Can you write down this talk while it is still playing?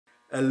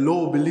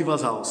Hello,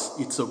 Believers House.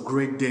 It's a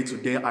great day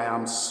today. I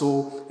am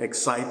so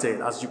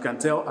excited. As you can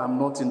tell, I'm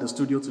not in the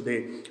studio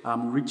today.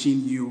 I'm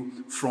reaching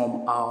you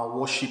from our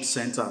worship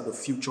center, the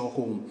future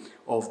home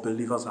of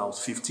Believers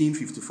House,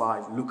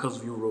 1555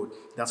 Lucasville Rd.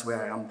 That's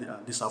where I am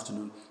this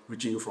afternoon,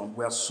 reaching you from.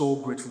 We are so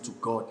grateful to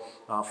God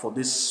for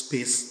this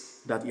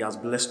space that He has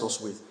blessed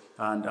us with.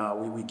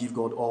 And we give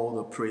God all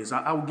the praise.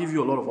 I will give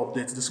you a lot of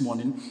updates this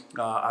morning,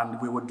 and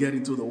we will get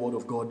into the Word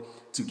of God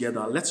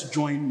together. Let's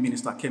join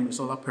Minister Kemi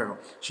Sola-Pero.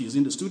 She is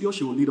in the studio.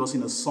 She will lead us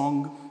in a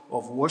song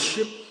of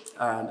worship.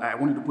 And I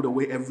want you to put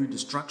away every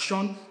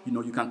distraction. You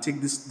know, you can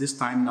take this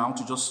time now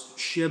to just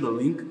share the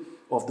link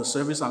of the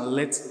service and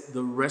let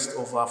the rest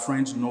of our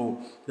friends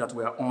know that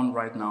we are on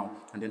right now.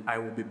 And then I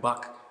will be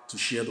back to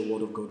share the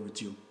Word of God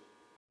with you.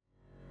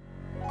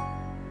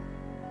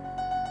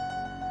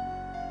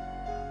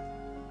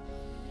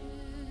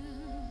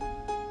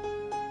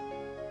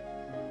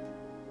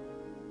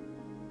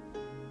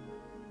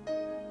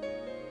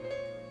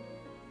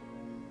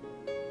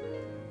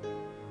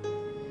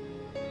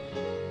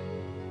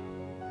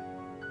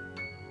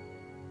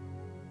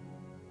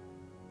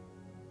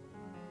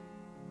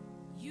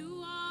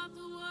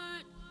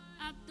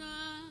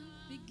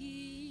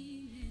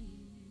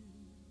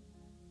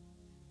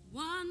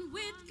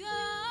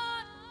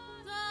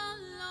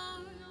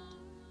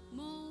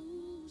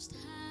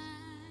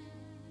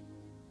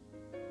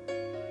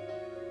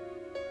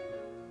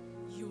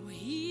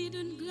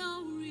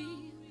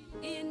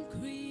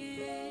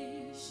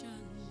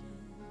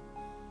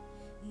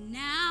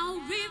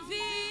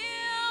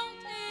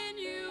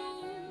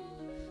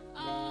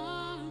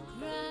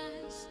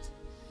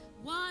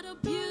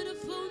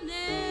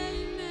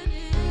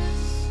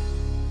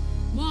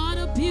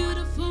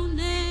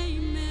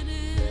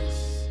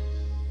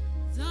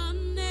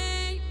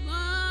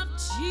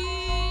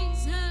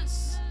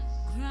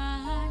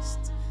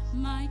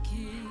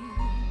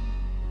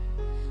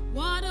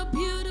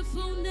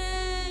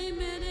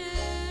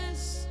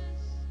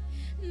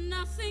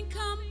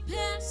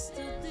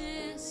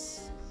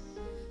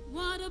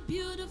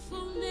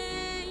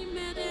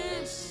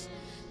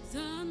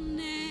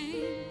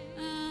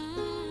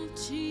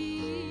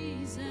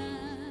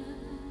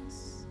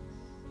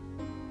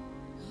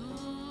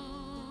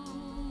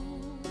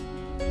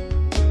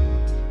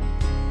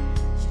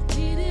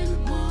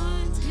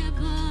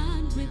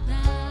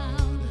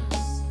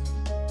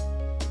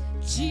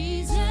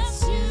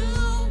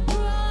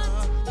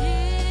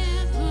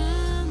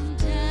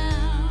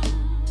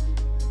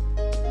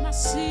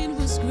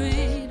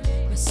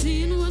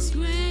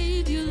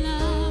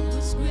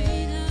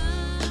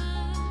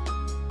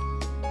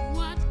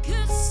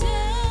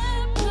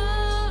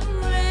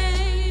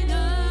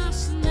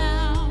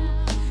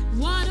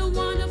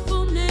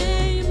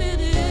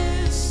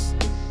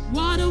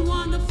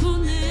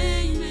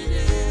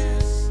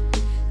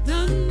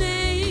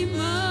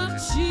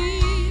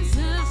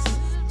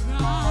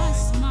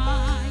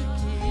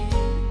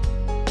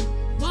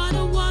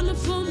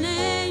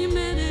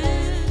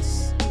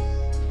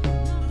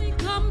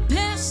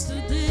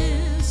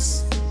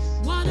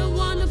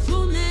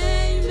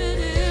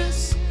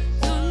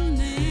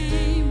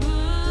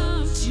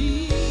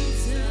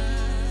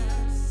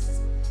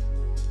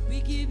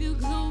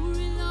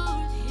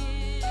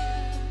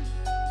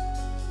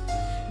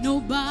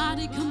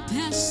 Nobody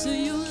compares to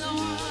you,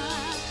 Lord.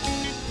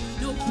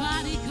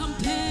 Nobody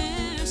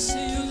compares to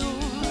you,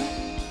 Lord.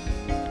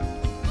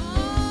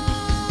 Oh,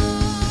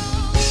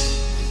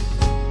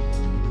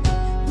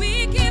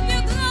 we give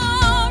you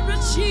glory,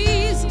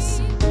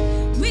 Jesus.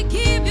 We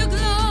give you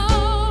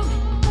glory.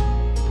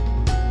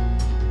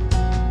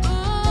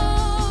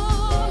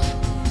 Oh,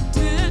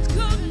 death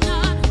could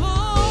not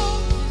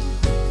hold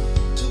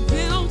the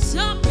built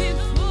up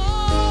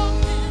before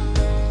him.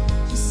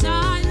 You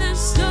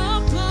silenced the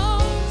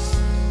voice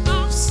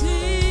of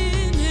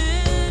sin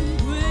and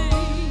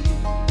grave.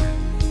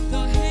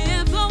 The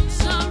heavens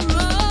are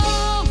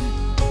roaring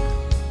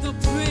the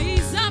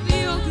praise of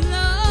your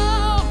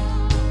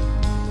glory.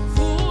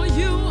 For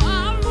you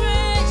are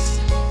raised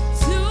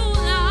to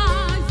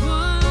life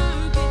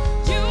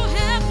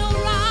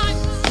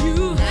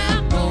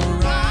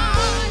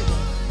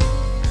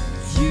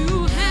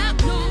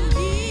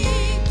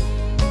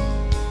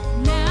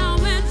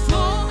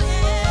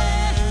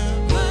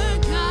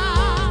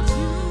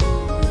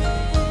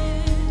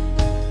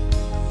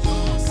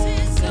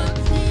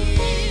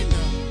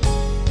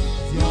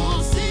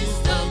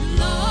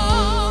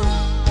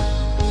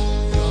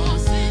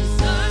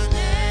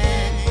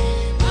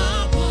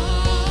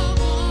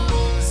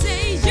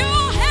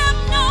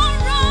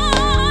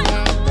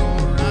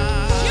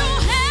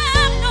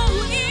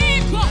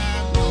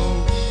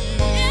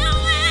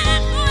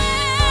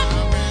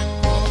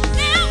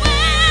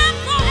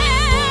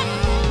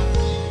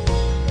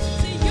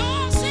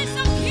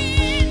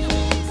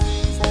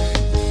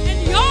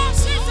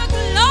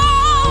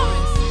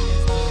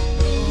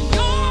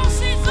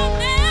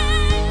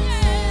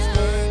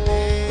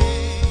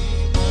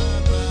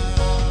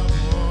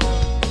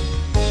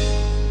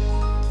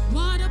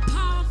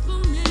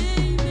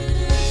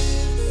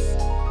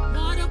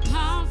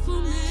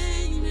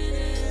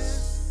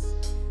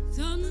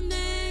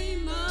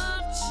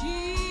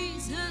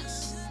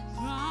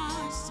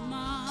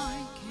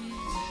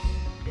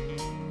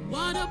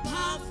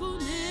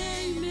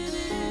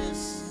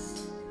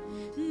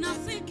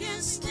nothing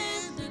can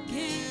stand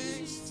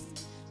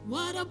against.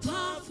 What a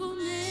powerful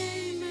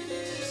name it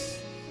is,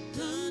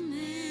 the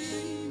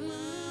name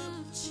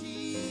of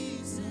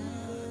Jesus.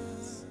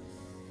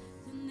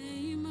 The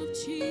name of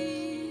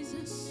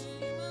Jesus.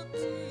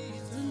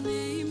 The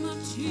name of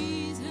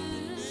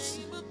Jesus.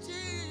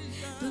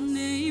 The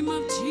name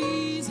of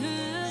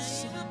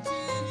Jesus.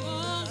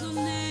 Oh, the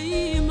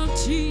name of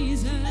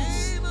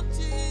Jesus.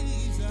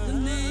 The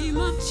name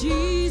of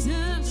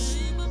Jesus.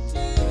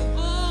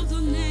 Oh,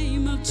 the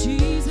name of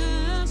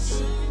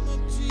Jesus.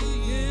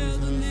 Yeah,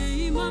 the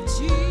name of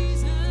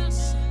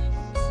Jesus.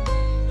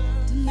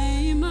 The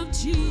name of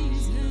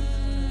Jesus.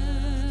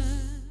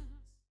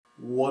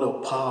 What a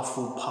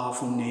powerful,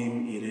 powerful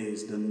name it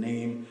is, the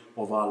name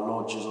of our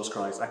Lord Jesus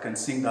Christ. I can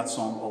sing that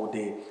song all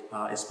day,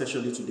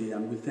 especially today,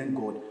 and we thank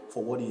God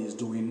for what He is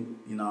doing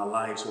in our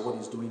lives, or what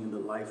He's doing in the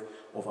life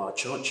of our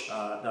church.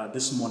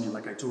 This morning,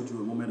 like I told you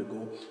a moment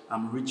ago,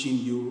 I'm reaching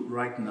you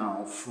right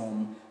now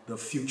from the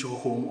future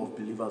home of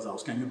Believers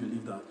House. Can you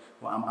believe that?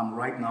 Well, I'm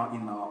right now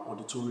in our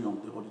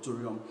auditorium, the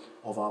auditorium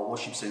of our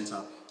worship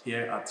center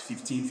here at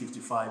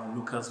 1555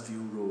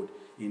 Lucasville Road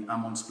in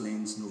Hammonds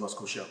Plains, Nova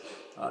Scotia.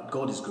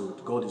 God is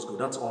good. God is good.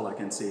 That's all I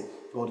can say.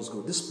 God is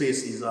good. This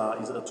space is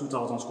a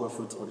 2,000 square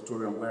foot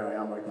auditorium where I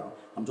am right now.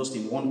 I'm just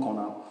in one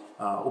corner.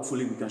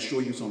 Hopefully we can show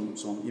you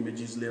some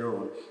images later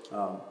on.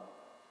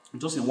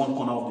 Just in one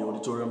corner of the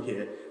auditorium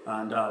here,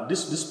 and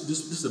this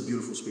is a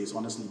beautiful space,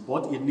 honestly,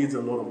 but it needs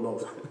a lot of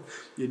love.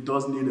 It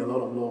does need a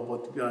lot of love,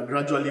 but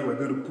gradually we're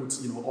going to put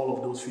all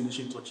of those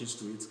finishing touches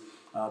to it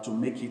to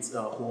make it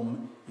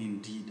home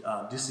indeed.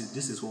 This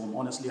is home.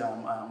 Honestly,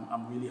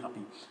 I'm really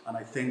happy, and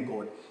I thank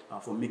God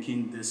for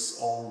making this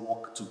all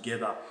work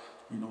together.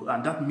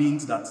 And that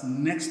means that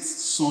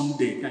next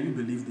Sunday, can you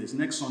believe this?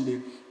 Next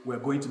Sunday, we're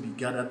going to be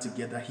gathered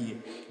together here.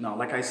 Now,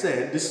 like I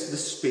said,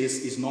 this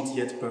space is not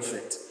yet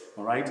perfect.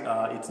 All right,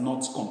 it's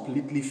not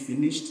completely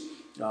finished.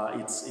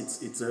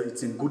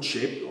 It's in good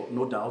shape,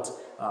 no doubt.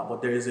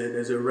 But there's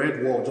a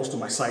red wall just to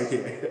my side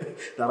here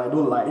that I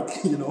don't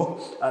like,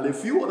 and a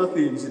few other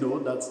things,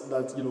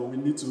 that we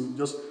need to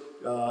just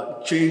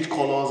change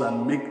colors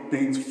and make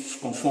things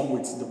conform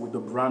with the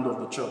brand of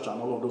the church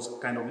and all of those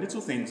kind of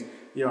little things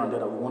here and there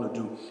that we want to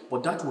do.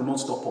 But that will not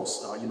stop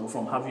us,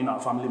 from having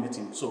our family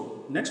meeting.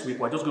 So next week,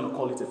 we're just going to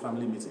call it a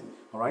family meeting,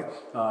 all right?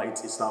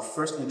 It's our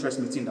first interest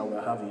meeting that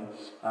we're having.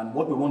 And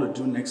what we want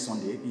to do next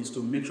Sunday is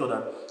to make sure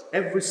that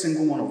every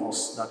single one of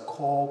us that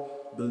call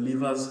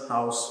Believers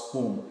House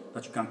home,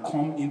 that you can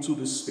come into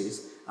this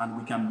space and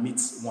we can meet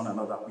one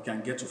another. We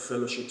can get to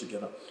fellowship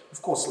together.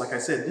 Of course, like I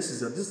said, this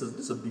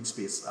is a big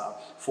space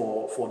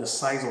for the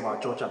size of our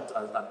church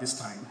at this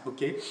time.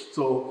 Okay,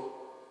 so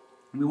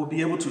we will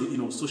be able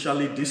to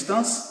socially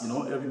distance.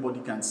 Everybody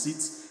can sit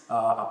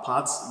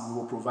apart. We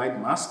will provide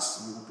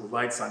masks. We will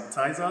provide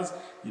sanitizers.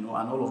 And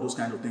all of those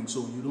kind of things.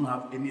 So you don't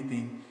have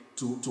anything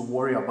to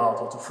worry about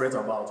or to fret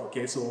about.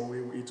 Okay, so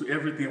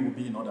everything will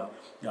be in order.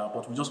 Yeah,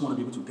 but we just want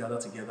to be able to gather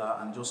together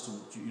and just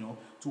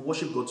to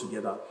worship God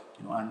together,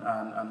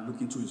 and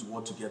look into His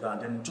Word together,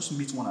 and then just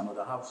meet one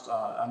another. Have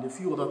and a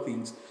few other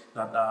things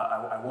that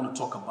I want to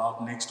talk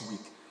about next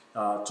week.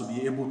 To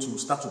be able to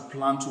start to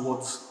plan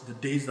towards the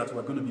days that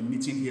we're going to be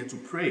meeting here to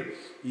pray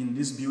in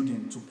this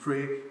building, to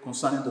pray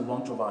concerning the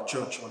launch of our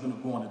church. We're going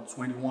to go on a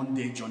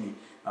 21-day journey,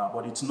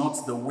 but it's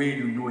not the way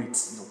you know it,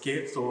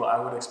 okay? So I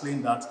will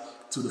explain that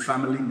to the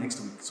family next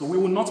week. So we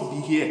will not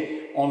be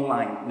here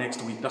online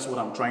next week. That's what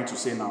I'm trying to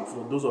say now.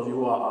 For those of you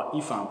who are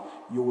EFAM,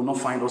 you will not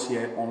find us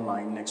here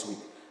online next week.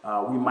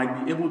 We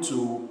might be able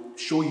to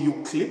show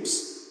you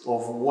clips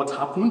of what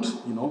happened,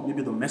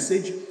 maybe the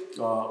message,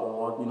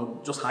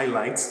 or just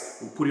highlights.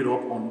 We'll put it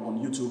up on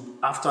YouTube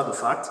after the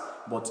fact,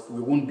 but we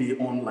won't be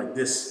on like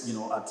this,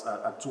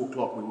 at 2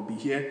 o'clock. We will be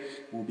here,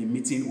 we'll be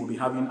meeting, we'll be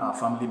having our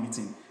family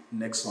meeting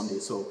next Sunday.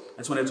 So I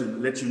just wanted to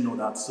let you know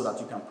that so that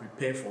you can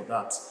prepare for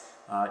that.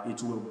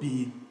 It will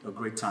be a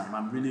great time.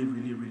 I'm really,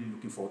 really, really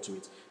looking forward to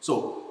it.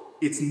 So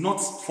it's not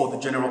for the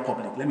general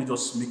public. Let me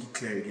just make it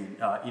clear again.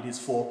 It is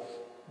for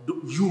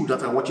you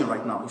that are watching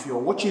right now. If you're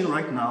watching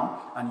right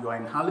now and you are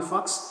in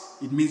Halifax,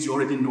 it means you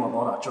already know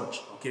about our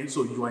church, okay?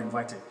 So you are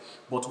invited.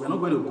 But we're not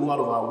going to go out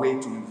of our way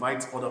to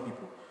invite other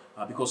people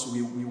because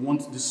we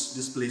want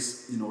this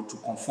place, to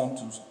conform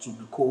to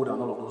the code and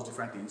all of those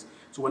different things.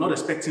 So we're not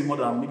expecting more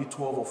than maybe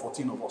 12 or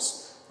 14 of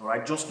us, all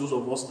right? Just those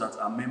of us that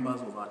are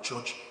members of our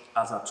church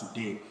as of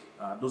today.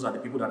 Those are the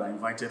people that are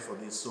invited for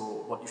this.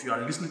 So, but if you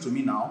are listening to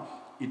me now,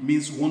 it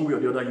means one way or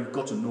the other you've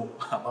got to know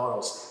about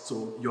us.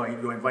 So you're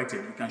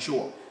invited. You can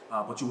show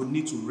up, but you would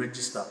need to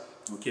register,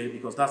 okay?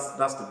 Because that's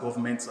the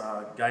government's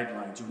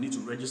guidelines. You need to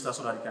register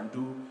so that you can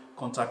do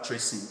contact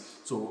tracing.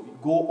 So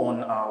go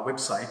on our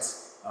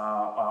website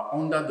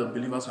under the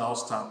Believers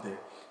House tab there.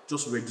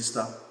 Just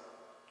register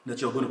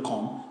that you're going to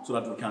come so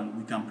that we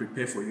can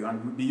prepare for you.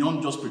 And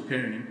beyond just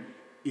preparing,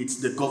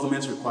 it's the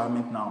government's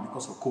requirement now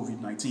because of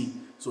COVID-19,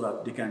 so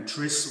that they can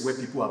trace where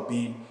people have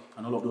been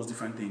and all of those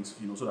different things,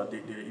 so that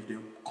if they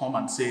come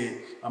and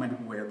say how many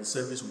people were at the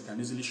service, we can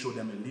easily show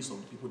them a list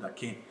of the people that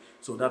came.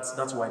 So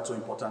that's why it's so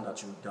important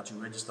that you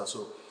register.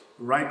 So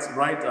right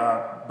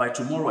by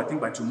tomorrow, I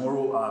think by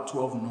tomorrow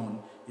 12 noon,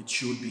 it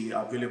should be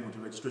available. The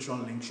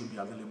registration link should be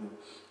available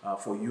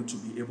for you to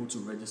be able to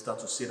register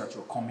to say that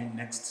you're coming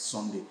next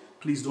Sunday.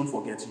 Please don't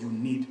forget, you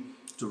need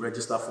to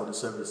register for the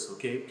service,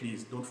 okay?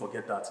 Please don't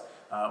forget that.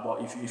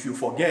 But if you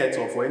forget,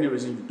 or for any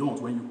reason you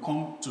don't, when you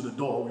come to the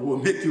door, we will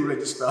make you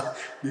register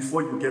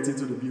before you get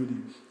into the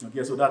building.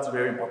 Okay, so that's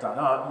very important.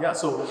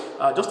 So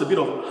just a bit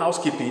of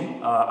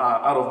housekeeping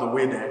out of the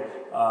way there.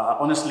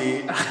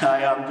 Honestly,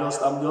 I'm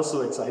just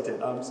so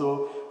excited. I'm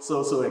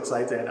so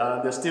excited.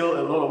 There's still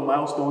a lot of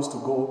milestones to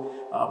go,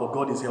 but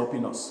God is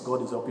helping us.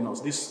 God is helping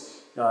us. This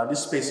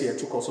space here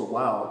took us a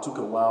while. It took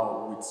a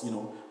while with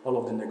all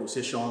of the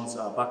negotiations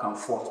back and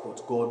forth,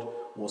 but God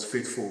was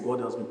faithful. God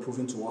has been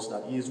proving to us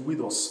that He is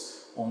with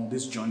us on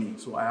this journey.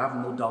 So I have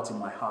no doubt in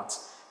my heart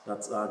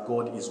that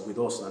God is with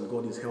us and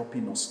God is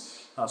helping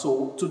us.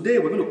 So today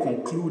we're going to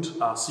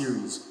conclude our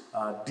series.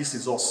 This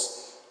is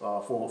us.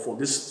 For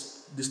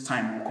this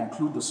time we'll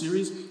conclude the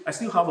series. I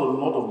still have a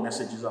lot of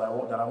messages that I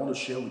want to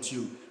share with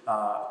you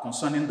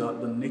concerning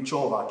the nature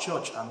of our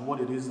church and what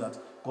it is that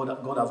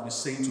God has been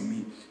saying to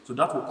me. So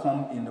that will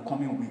come in the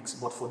coming weeks.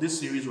 But for this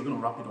series, we're going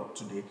to wrap it up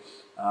today.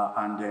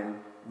 And then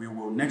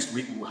next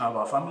week, we'll have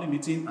our family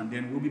meeting, and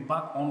then we'll be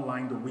back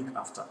online the week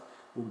after.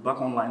 And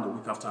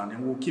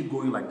then we'll keep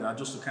going like that,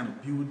 just to kind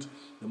of build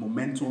the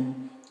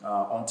momentum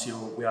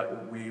until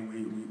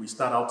we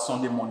start out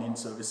Sunday morning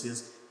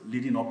services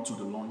leading up to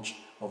the launch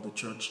of the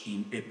church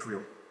in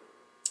April.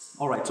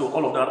 All right, so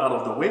all of that out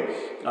of the way.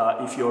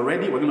 If you're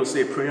ready, we're going to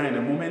say a prayer in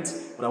a moment,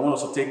 but I want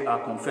us to take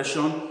our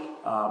confession.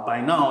 By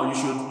now,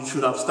 you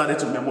should have started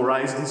to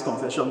memorize this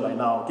confession by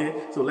now,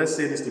 okay? So let's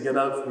say this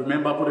together.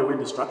 Remember, put away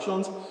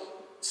distractions.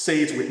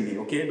 Say it with me,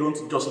 okay?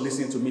 Don't just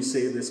listen to me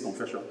say this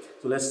confession.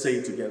 So let's say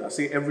it together.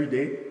 Say every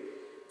day.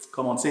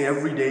 Come on, say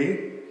every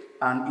day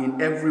and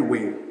in every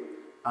way.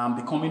 I am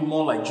becoming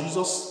more like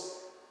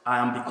Jesus. I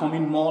am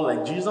becoming more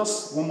like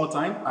Jesus. One more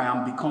time. I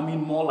am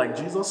becoming more like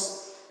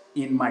Jesus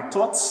in my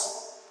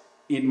thoughts,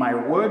 in my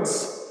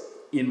words,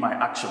 in my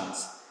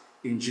actions.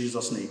 In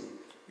Jesus' name.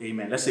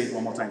 Amen. Let's say it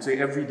one more time. Say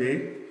every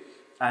day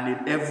and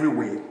in every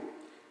way.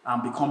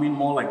 I'm becoming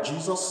more like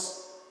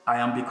Jesus. I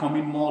am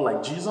becoming more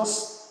like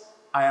Jesus.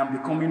 I am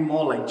becoming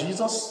more like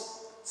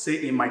Jesus.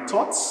 Say in my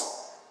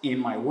thoughts, in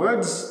my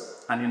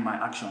words, and in my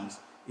actions.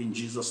 In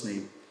Jesus'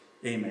 name.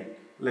 Amen.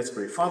 Let's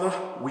pray. Father,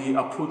 we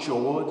approach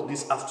your word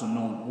this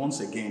afternoon once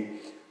again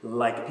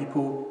like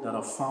people that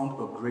have found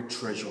a great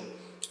treasure.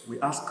 We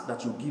ask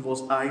that you give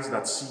us eyes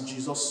that see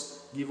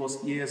Jesus. Give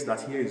us ears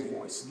that hear his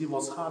voice. Give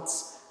us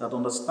hearts that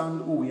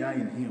understand who we are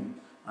in him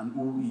and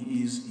who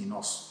he is in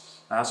us.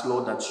 I ask,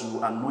 Lord, that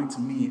you anoint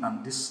me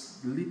and these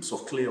lips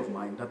of clay of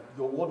mine, that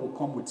your word will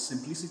come with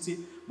simplicity,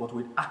 but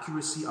with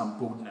accuracy and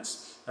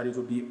boldness, that it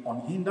will be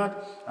unhindered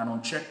and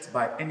unchecked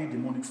by any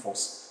demonic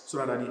force, so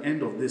that at the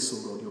end of this,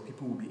 oh God, your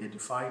people will be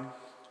edified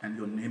and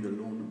your name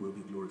alone will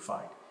be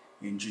glorified.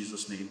 In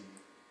Jesus' name.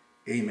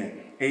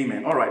 Amen.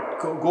 Amen. All right,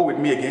 go with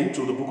me again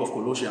to the book of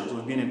Colossians.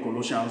 We've been in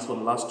Colossians for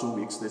the last 2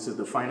 weeks. This is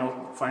the final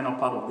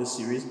part of this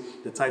series.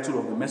 The title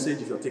of the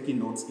message, if you're taking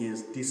notes,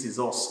 is This is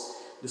Us.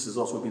 This is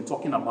us. We've been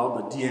talking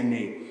about the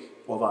DNA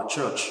of our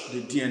church,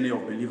 the DNA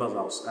of Believers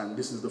House. And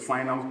this is the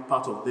final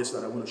part of this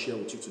that I want to share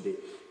with you today.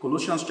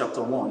 Colossians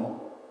chapter 1,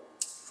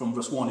 from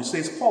verse 1, it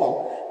says,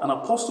 Paul, an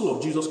apostle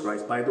of Jesus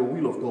Christ by the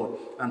will of God,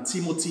 and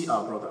Timothy,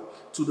 our brother,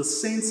 to the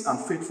saints and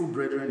faithful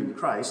brethren in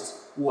Christ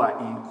who are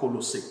in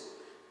Colossae.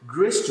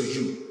 Grace to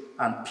you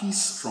and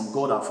peace from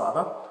God our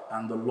Father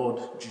and the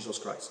Lord Jesus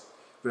Christ.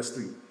 Verse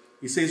 3.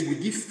 It says, we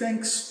give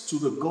thanks to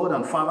the God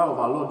and Father of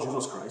our Lord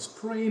Jesus Christ,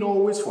 praying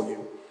always for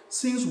you,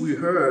 since we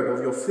heard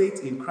of your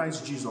faith in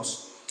Christ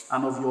Jesus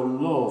and of your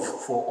love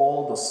for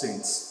all the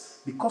saints,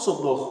 because of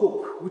the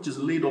hope which is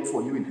laid up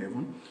for you in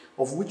heaven,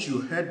 of which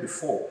you heard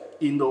before,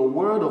 in the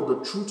word of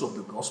the truth of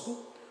the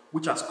gospel,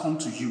 which has come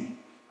to you,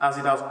 as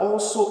it has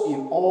also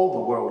in all the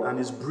world, and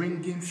is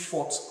bringing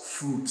forth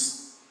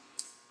fruits,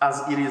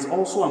 as it is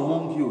also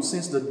among you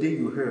since the day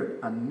you heard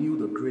and knew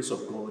the grace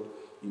of God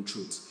in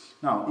truth.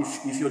 Now,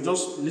 if you're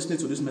just listening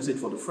to this message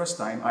for the first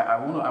time, I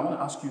want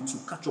to ask you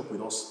to catch up with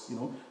us.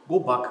 Go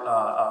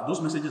back. Those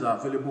messages are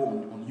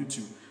available on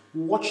YouTube.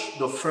 Watch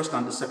the first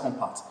and the second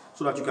part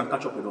so that you can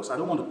catch up with us. I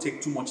don't want to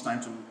take too much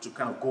time to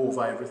kind of go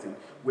over everything.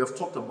 We have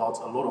talked about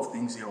a lot of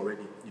things here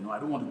already. I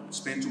don't want to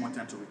spend too much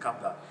time to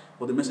recap that.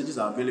 But the messages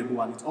are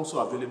available, and it's also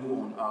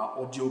available on our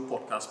audio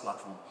podcast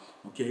platform.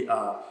 Okay,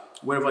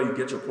 wherever you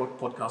get your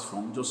podcast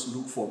from, just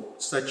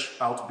search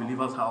out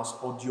Believers House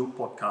audio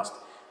podcast,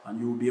 and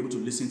you will be able to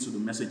listen to the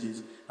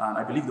messages. And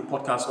I believe the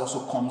podcast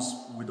also comes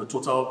with the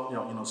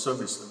total,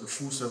 service, the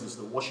full service.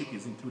 The worship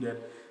is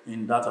included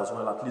in that as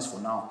well, at least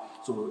for now.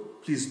 So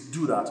please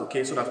do that,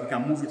 okay, so that we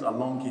can move it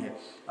along here.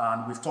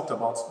 And we've talked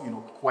about,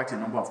 quite a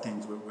number of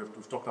things.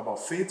 We've talked about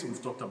faith.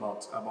 We've talked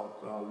about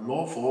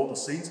love for all the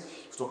saints.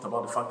 We've talked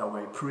about the fact that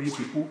we're a praying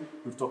people.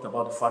 We've talked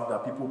about the fact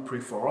that people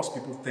pray for us.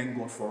 People thank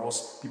God for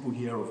us. People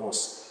hear of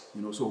us.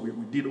 So we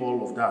did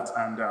all of that.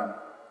 And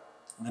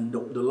And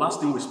the last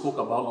thing we spoke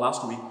about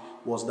last week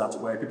was that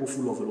we're people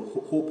full of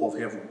the hope of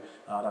heaven.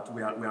 That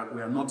we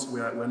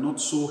are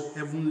not so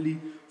heavenly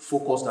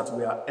focused that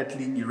we are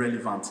earthly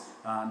irrelevant,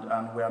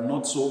 and we are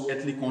not so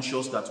earthly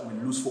conscious that we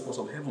lose focus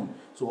of heaven.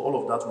 So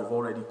all of that we've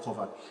already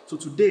covered. So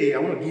today I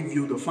want to give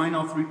you the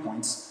final 3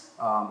 points.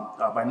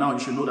 By now you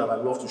should know that I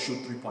love to shoot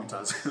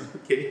 3-pointers.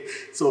 Okay,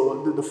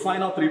 so the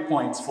final 3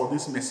 points for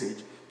this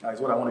message is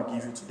what I want to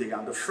give you today.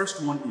 And the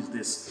first one is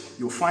this.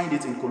 You'll find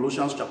it in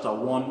Colossians chapter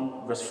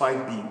 1, verse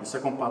 5b, the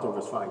second part of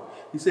verse 5.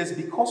 It says,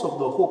 because of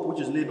the hope which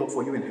is laid up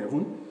for you in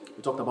heaven.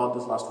 We talked about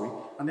this last week.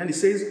 And then it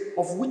says,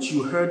 of which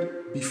you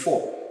heard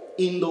before,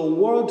 in the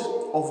word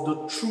of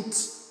the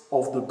truth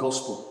of the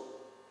gospel.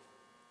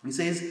 It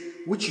says,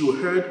 which you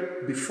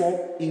heard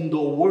before in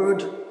the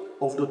word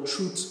of the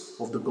truth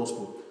of the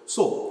gospel.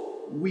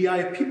 So, we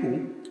are a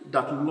people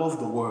that love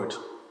the word.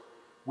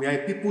 We are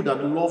a people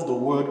that love the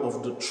word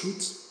of the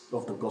truth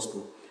of the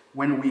gospel.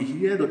 When we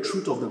hear the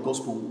truth of the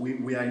gospel,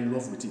 we are in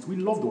love with it. We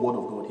love the word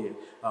of God here.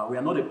 We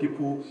are not a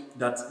people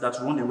that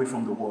run away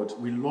from the word.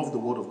 We love the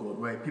word of God.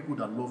 We are a people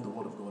that love the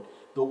word of God.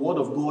 The word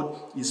of God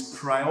is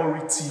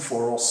priority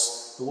for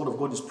us. The word of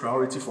God is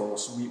priority for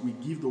us. We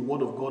give the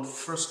word of God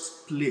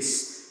first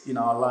place in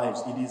our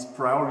lives. It is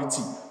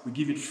priority. We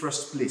give it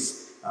first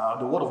place.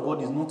 The word of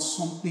God is not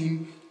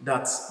something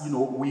that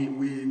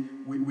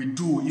we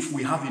do if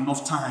we have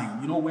enough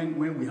time.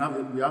 When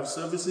we have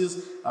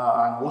services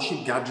and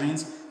worship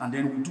gatherings, and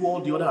then we do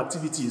all the other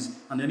activities,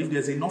 and then if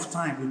there's enough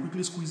time, we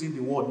quickly squeeze in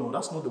the word. No,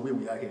 that's not the way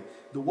we are here.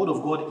 The word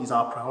of God is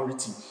our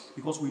priority,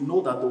 because we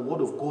know that the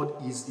word of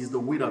God is the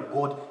way that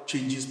God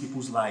changes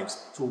people's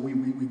lives. So we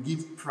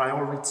give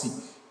priority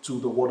to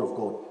the word of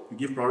God. We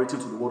give priority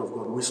to the word of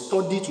God. We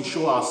study to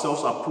show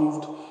ourselves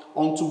approved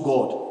unto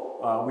God.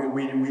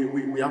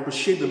 We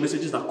appreciate the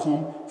messages that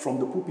come from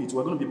the pulpit.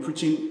 We're going to be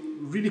preaching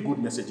really good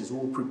messages. We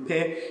will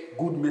prepare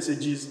good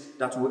messages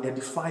that will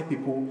edify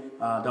people,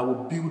 that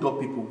will build up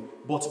people.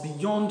 But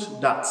beyond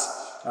that,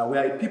 we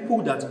are a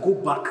people that go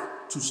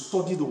back to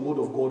study the word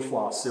of God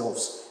for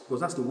ourselves, because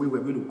that's the way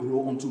we're going to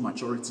grow unto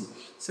maturity.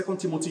 2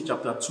 Timothy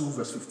chapter 2,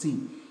 verse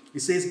 15. It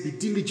says, be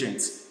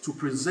diligent to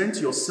present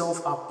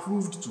yourself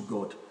approved to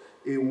God,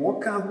 a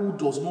worker who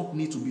does not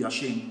need to be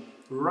ashamed,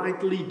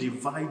 rightly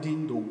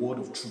dividing the word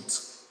of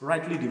truth.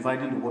 Rightly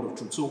dividing the word of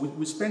truth. So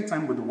we spend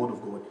time with the word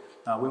of God.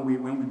 When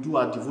we do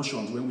our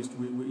devotions, when we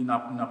in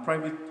our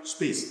private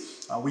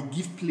space, we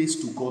give place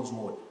to God's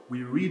word.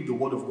 We read the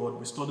word of God.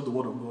 We study the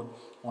word of God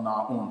on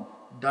our own.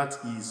 That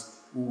is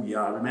who we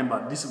are.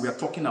 Remember, we are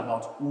talking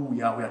about who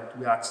we are.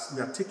 We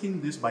are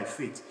taking this by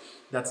faith,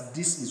 that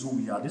this is who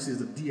we are. This is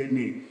the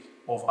DNA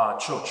of our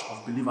church,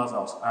 of Believers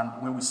House.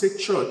 And when we say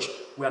church,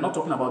 we are not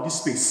talking about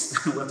this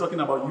space. We are talking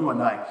about you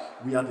and I.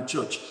 We are the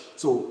church.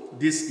 So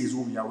this is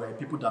who we are. We are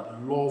people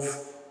that love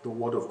the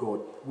word of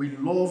God. We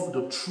love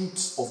the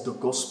truths of the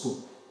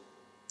gospel.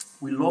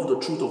 We love the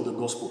truth of the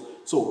gospel.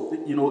 So,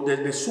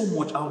 there's so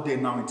much out there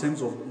now in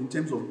terms of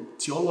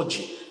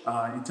theology,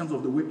 in terms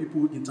of the way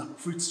people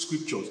interpret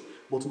scriptures.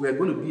 But we are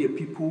going to be a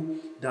people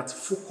that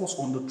focus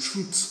on the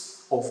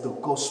truth of the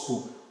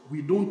gospel.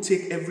 We don't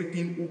take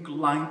everything hook,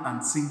 line,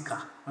 and sinker.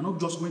 We're not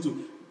just going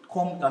to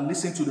come and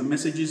listen to the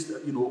messages,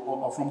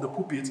 from the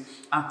pulpit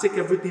and take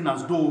everything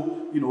as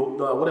though,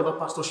 whatever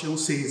Pastor Seun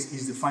says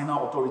is the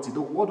final authority.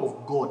 The word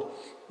of God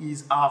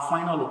is our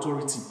final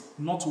authority,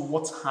 not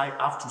what I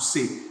have to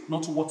say,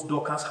 not what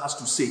Dorcas has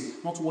to say,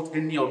 not what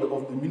any of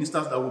the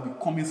ministers that will be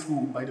coming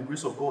through by the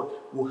grace of God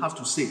will have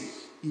to say.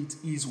 It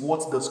is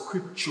what the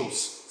scriptures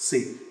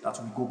say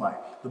that we go by.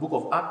 The book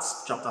of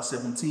Acts, chapter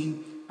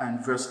 17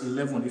 and verse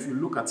 11, if you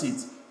look at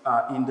it,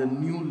 in the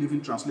New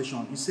Living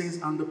Translation, it says,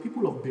 and the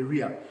people of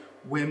Berea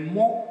were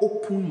more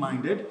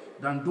open-minded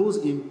than those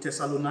in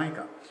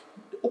Thessalonica.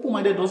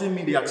 Open-minded doesn't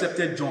mean they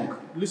accepted junk.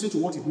 Listen to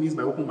what it means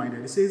by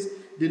open-minded. It says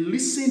they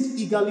listened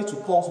eagerly to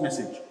Paul's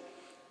message.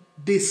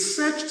 They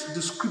searched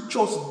the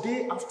scriptures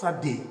day after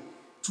day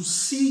to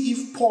see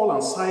if Paul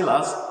and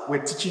Silas were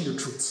teaching the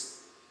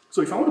truth.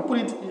 So if I want to put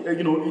it,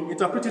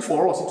 interpret it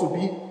for us, it would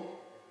be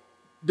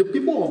the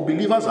people of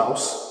Believers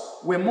House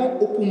were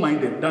more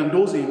open-minded than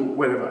those in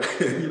wherever,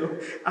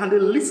 and they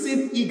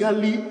listened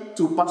eagerly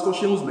to Pastor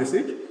Seun's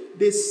message.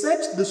 They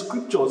searched the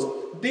scriptures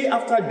day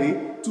after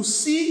day to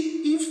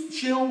see if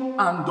Seun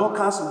and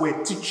Dorcas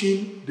were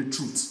teaching the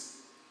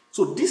truth.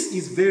 So this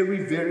is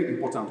very, very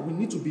important. We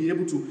need to be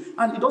able to,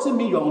 and it doesn't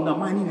mean you're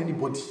undermining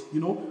anybody.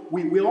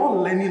 We're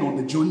all learning on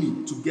the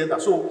journey together.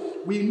 So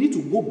we need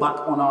to go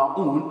back on our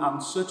own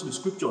and search the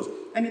scriptures.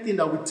 Anything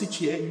that we teach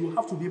here, you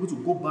have to be able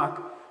to go back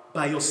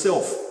by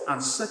yourself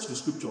and search the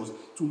scriptures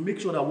to make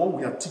sure that what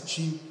we are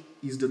teaching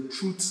is the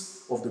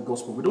truth of the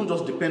gospel. We don't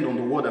just depend on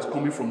the word that's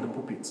coming from the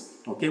pulpit.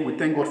 Okay, we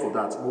thank God for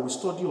that, but we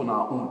study on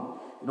our own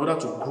in order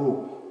to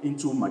grow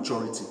into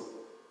maturity.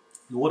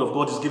 The word of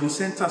God is given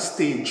center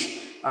stage.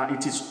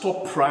 It is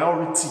top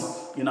priority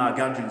in our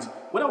gatherings.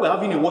 Whether we're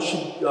having a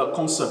worship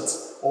concert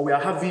or we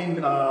are having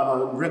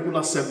a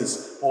regular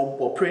service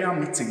or prayer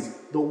meetings,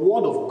 the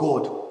Word of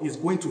God is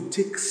going to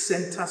take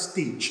center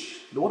stage.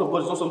 The Word of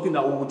God is not something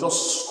that we will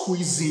just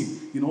squeeze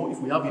in, if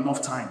we have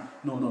enough time.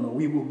 No.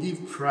 We will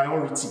give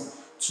priority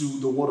to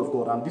the Word of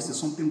God, and this is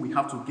something we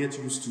have to get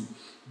used to.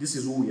 This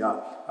is who we are.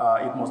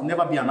 It must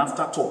never be an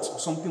afterthought or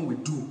something we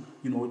do,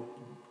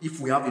 if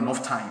we have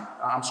enough time.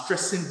 I'm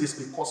stressing this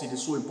because it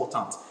is so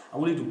important. I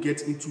wanted to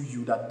get into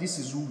you that this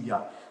is who we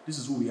are. This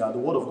is who we are. The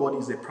Word of God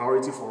is a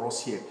priority for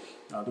us here.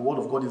 The Word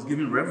of God is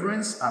giving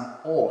reverence and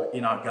awe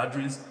in our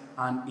gatherings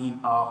and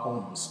in our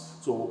homes.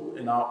 So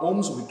in our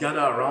homes, we gather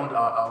around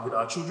with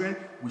our children.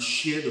 We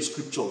share the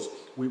scriptures.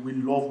 We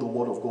love the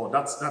Word of God.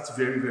 That's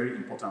very, very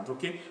important.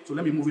 Okay? So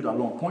let me move it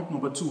along. Point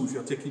number 2, if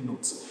you're taking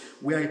notes.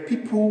 We are a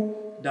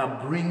people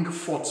that bring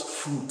forth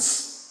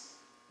fruits.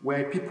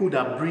 We're a people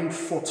that bring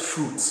forth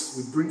fruits.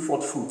 We bring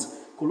forth fruit.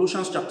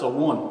 Colossians chapter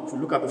 1, if you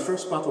look at the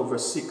first part of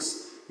verse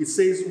 6, it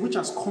says, which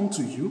has come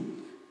to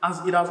you,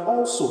 as it has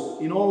also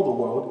in all the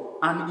world,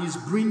 and is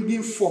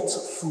bringing forth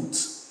fruit,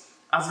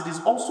 as it is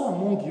also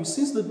among you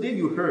since the day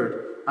you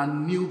heard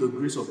and knew the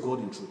grace of God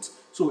in truth.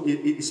 So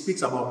it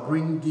speaks about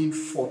bringing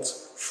forth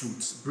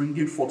fruit.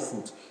 Bringing forth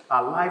fruit.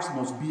 Our lives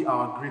must be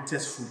our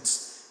greatest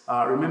fruits.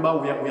 Remember,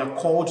 we are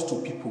called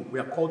to people. We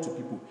are called to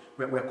people.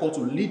 We are called to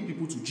lead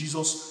people to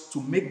Jesus,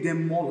 to make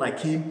them more like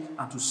Him,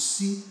 and to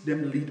see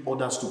them lead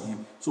others to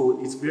Him.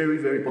 So it's very,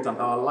 very important.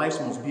 Our lives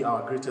must be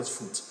our greatest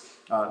fruit.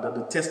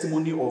 The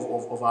testimony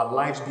of our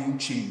lives being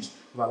changed,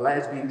 of our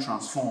lives being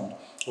transformed,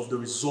 of the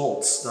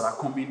results that are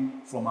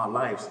coming from our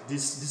lives.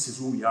 This is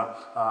who we are.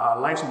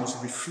 Our lives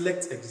must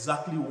reflect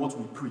exactly what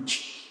we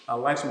preach. Our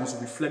lives must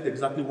reflect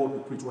exactly what we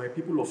preach. We're a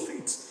people of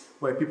faith.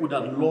 We're people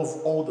that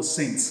love all the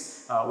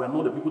saints. We're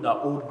not the people that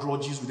hold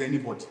grudges with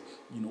anybody.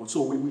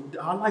 So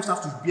our lives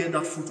have to bear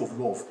that fruit of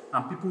love.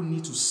 And people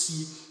need to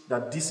see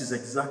that this is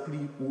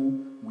exactly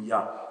who we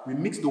are. We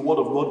mix the Word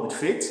of God with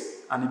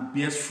faith, and it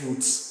bears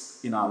fruits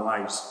in our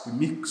lives. We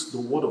mix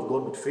the Word of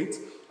God with faith,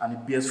 and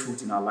it bears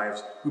fruit in our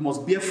lives. We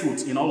must bear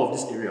fruit in all of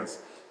these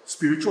areas.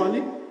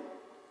 Spiritually,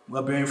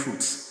 we're bearing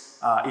fruits.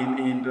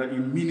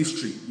 In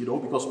ministry,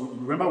 because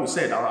remember we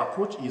said our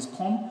approach is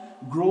come,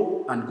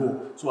 grow, and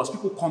go. So as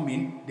people come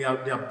in, they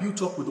are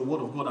built up with the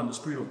Word of God and the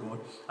Spirit of God,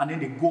 and then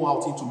they go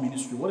out into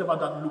ministry, whatever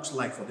that looks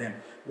like for them,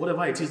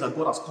 whatever it is that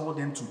God has called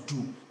them to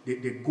do,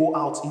 they go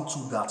out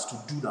into that, to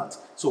do that.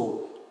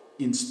 So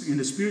in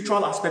the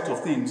spiritual aspect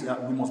of things,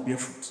 we must bear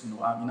fruit, in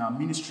our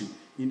ministry,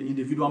 in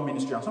individual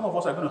ministry. And some of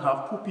us are going to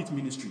have pulpit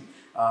ministry.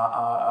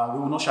 We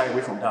will not shy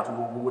away from that.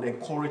 We would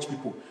encourage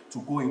people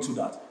to go into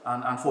that.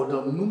 And for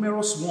the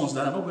numerous ones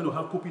that are not going to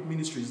have pulpit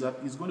ministries, that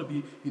is going to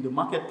be in the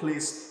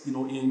marketplace,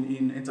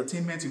 in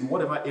entertainment, in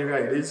whatever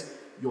area it is,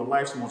 your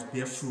lives must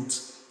bear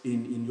fruit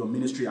in your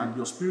ministry, and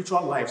your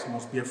spiritual lives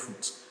must bear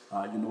fruit.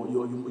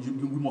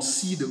 We must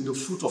see the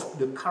fruit of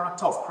the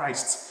character of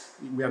Christ.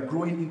 We are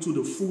growing into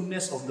the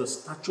fullness of the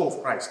stature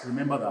of Christ.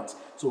 Remember that.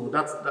 So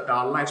that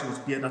our lives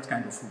must bear that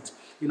kind of fruit.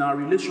 In our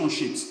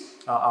relationships,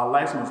 our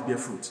lives must bear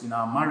fruit. In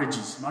our marriage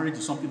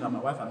is something that my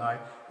wife and I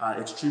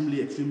are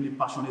extremely, extremely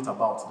passionate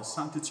about, the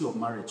sanctity of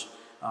marriage,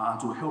 and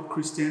to help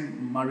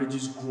Christian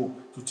marriages grow,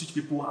 to teach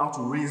people how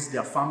to raise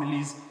their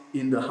families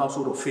in the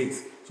household of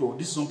faith. So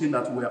this is something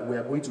that we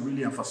are going to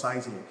really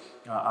emphasize here,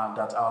 and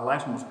that our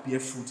lives must bear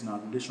fruit in our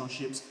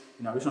relationships,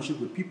 in our relationship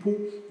with people,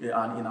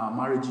 and in our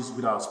marriages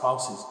with our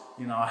spouses.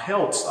 In our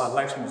health, our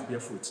lives must bear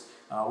fruit.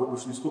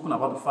 We've spoken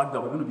about the fact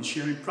that we're going to be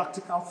sharing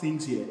practical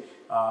things here.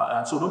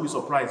 And so don't be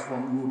surprised,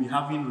 we will be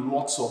having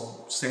lots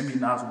of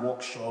seminars,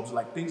 workshops,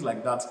 things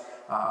like that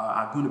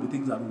are going to be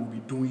things that we will be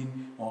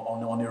doing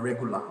on a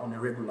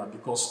regular,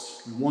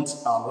 because we want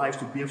our lives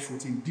to bear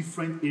fruit in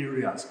different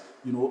areas,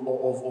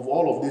 of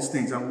all of these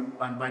things.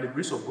 And by the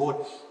grace of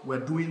God, we're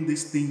doing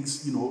these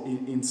things,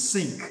 in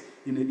sync,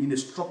 in a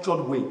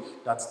structured way,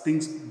 that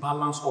things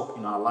balance up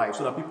in our lives,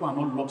 so that people are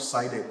not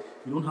lopsided.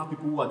 You don't have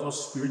people who are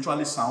just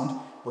spiritually sound,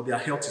 but their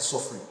health is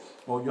suffering.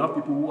 Or you have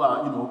people who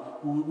are,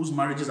 whose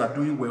marriages are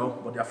doing well,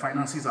 but their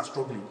finances are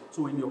struggling.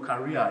 So in your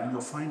career, in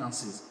your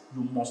finances,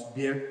 you must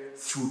bear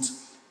fruit.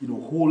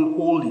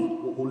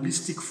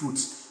 Holistic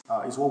fruits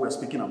is what we're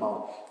speaking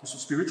about. So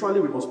spiritually,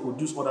 we must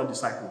produce other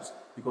disciples,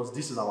 because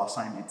this is our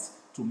assignment,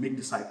 to make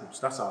disciples.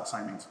 That's our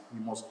assignment. We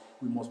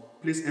must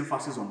place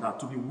emphasis on that,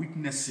 to be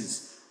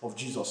witnesses of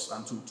Jesus,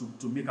 and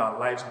to make our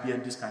lives bear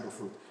this kind of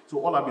fruit. So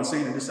all I've been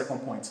saying in this second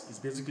point is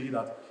basically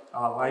that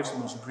our lives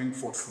must bring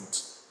forth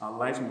fruit. Our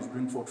lives must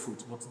bring forth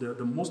fruit. But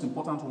the most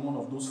important one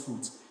of those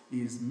fruits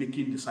is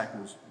making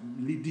disciples,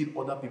 leading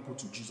other people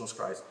to Jesus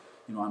Christ,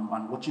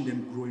 and watching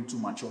them grow into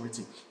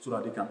maturity, so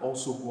that they can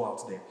also go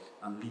out there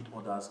and lead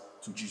others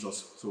to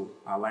Jesus. So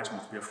our lives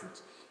must bear fruit.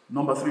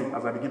 Number 3,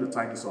 as I begin to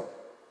tie this up,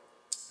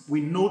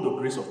 we know the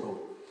grace of God.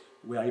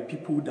 We are a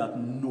people that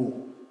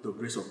know the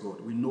grace of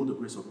God. We know the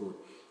grace of God.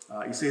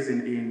 It says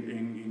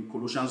in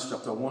Colossians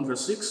chapter 1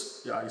 verse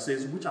 6, it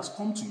says, which has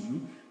come to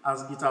you,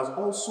 as it has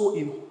also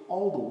in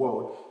all the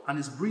world, and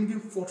is bringing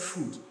forth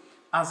fruit,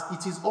 as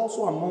it is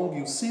also among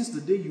you since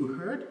the day you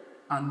heard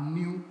and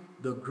knew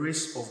the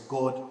grace of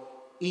God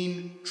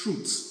in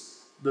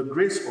truth. The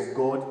grace of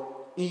God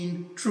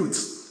in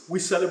truth. We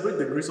celebrate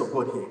the grace of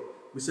God here.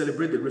 We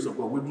celebrate the grace of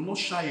God. We do not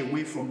shy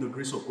away from the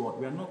grace of God.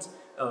 We are not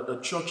the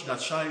church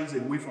that shies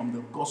away from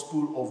the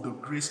gospel of the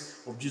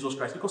grace of Jesus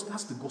Christ, because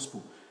that's the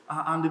gospel.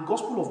 And the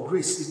gospel of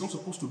grace is not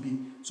supposed to be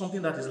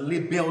something that is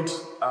labeled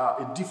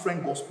a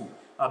different gospel.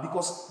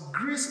 Because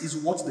grace is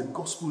what the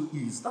gospel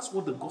is. That's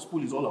what the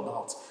gospel is all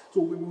about.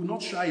 So we will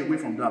not shy away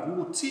from that. We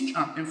will teach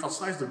and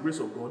emphasize the grace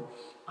of God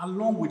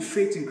along with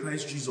faith in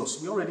Christ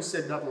Jesus. We already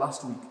said that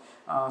last week.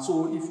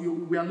 So if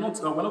we are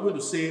not, we're not going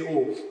to say,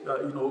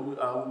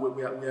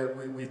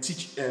 we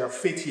teach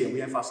faith here,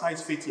 we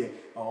emphasize faith here,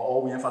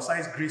 or we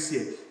emphasize grace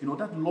here.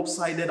 That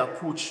lopsided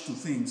approach to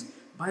things.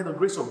 By the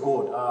grace of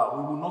God,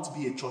 we will not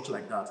be a church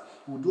like that.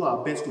 We will do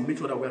our best to make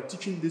sure that we are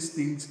teaching these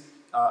things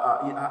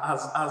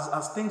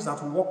as things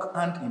that work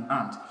hand in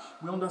hand.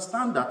 We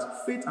understand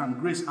that faith and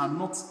grace are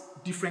not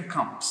different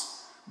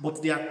camps,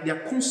 but they are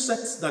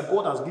concepts that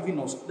God has given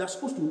us. They're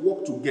supposed to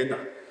work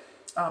together.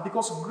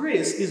 Because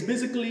grace is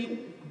basically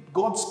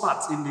God's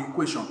part in the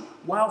equation,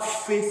 while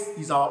faith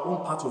is our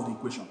own part of the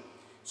equation.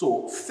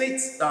 So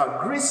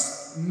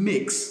grace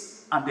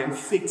makes, and then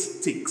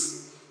faith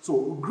takes.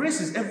 So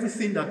grace is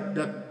everything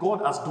that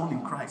God has done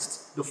in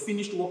Christ, the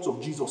finished works of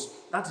Jesus.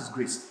 That is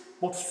grace.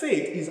 But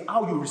faith is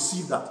how you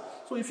receive that.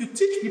 So if you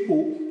teach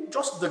people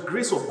just the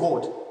grace of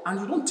God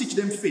and you don't teach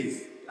them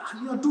faith,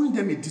 you are doing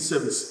them a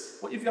disservice.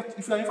 But if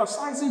you're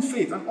emphasizing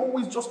faith and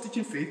always just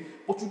teaching faith,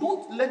 but you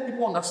don't let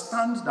people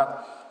understand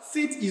that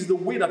faith is the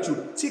way that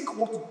you take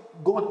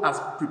what God has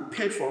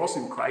prepared for us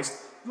in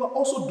Christ, you are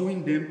also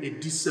doing them a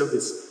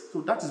disservice.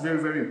 So that is very,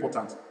 very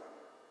important.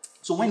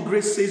 So when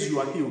grace says you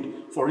are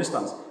healed, for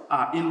instance,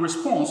 in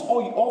response,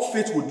 all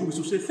faith will do is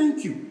to say,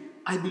 thank you,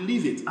 I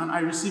believe it and I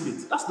receive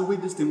it. That's the way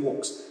this thing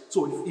works.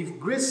 So if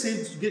grace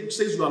says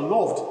you are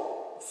loved,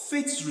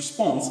 faith's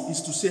response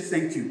is to say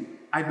thank you,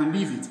 I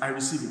believe it, I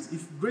receive it.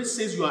 If grace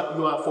says you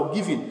are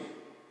forgiven,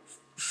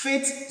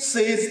 faith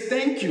says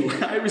thank you,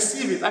 I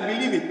receive it, I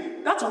believe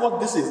it. That's what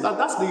this is.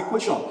 That's the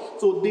equation.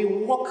 So they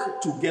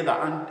work together,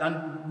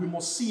 and we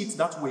must see it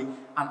that way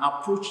and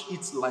approach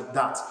it like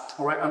that.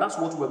 All right, and that's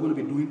what we're going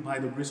to be doing by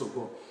the grace of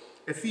God.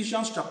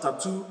 Ephesians chapter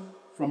 2,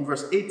 from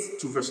verse 8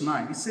 to verse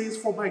 9, it says,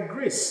 "For by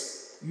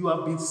grace you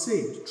have been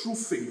saved through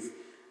faith,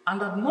 and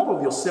that not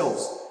of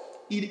yourselves.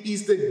 It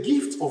is the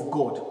gift of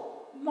God,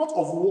 not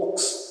of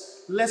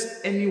works,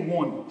 lest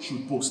anyone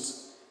should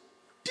boast."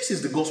 This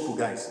is the gospel,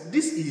 guys.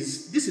 This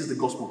is the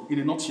gospel in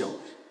a nutshell.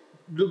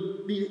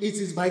 It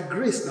is by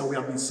grace that we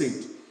have been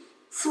saved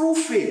through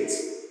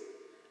faith,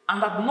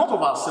 and that not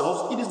of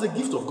ourselves. It is the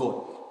gift of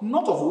God,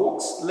 not of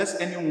works,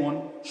 lest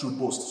anyone should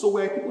boast. So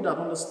we are people that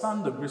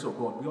understand the grace of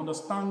God. We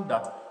understand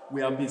that we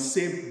have been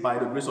saved by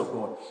the grace of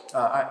God.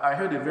 I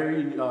heard a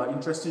very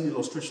interesting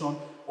illustration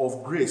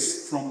of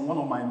grace from one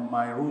of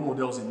my role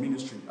models in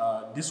ministry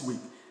this week.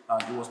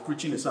 He was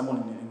preaching a sermon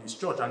in his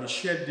church, and he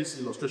shared this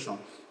illustration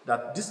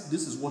that this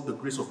is what the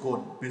grace of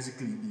God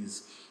basically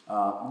is.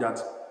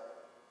 That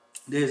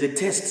there is a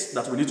test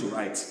that we need to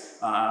write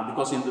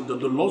because in the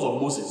laws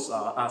of Moses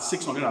are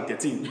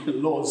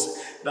 613 laws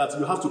that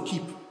you have to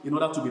keep in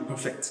order to be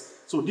perfect.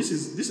 So this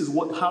is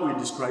how he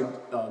described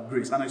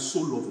grace, and I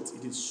so love it.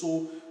 It is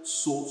so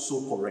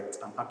correct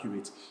and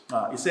accurate.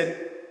 He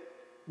said,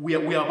 we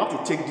are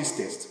about to take this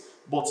test,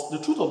 but the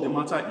truth of the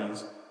matter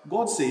is,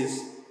 God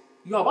says,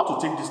 you are about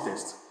to take this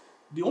test.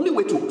 The only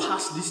way to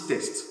pass this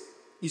test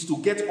is to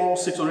get all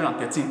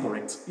 613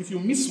 correct. If you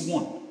miss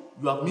one,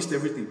 you have missed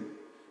everything.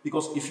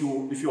 Because if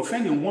you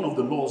offend in one of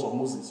the laws of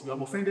Moses, you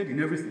have offended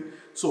in everything.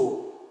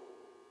 So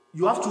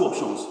you have two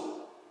options.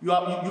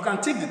 You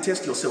can take the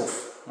test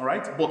yourself, all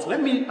right? But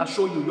let me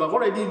assure you, you have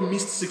already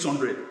missed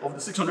 600 of the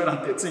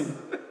 613.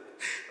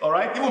 All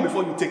right? Even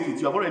before you take it,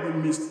 you have already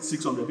missed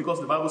 600, because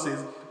the Bible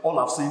says, all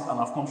have sinned and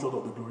have come short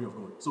of the glory of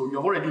God. So you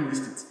have already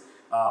missed it.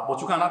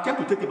 But you can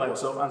attempt to take it by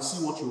yourself and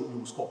see what you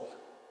will score.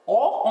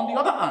 Or, on the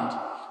other hand,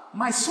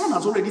 my son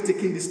has already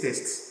taken this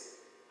test,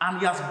 and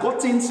he has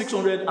gotten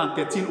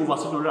 613 over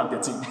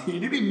 613. He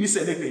didn't miss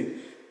anything.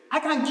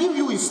 I can give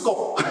you his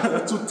score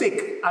to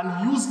take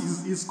and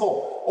use his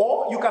score.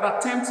 Or you can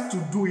attempt to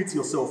do it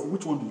yourself.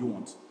 Which one do you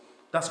want?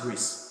 That's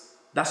grace.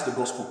 That's the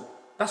gospel.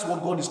 That's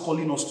what God is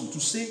calling us to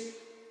say,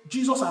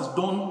 Jesus has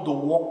done the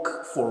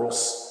work for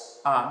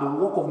us. The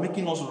work of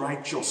making us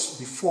righteous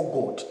before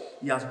God.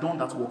 He has done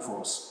that work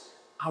for us.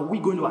 Are we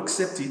going to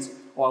accept it?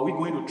 Or are we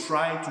going to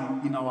try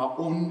to, in our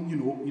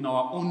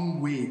own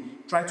way,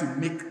 try to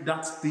make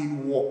that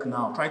thing work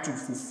now? Try to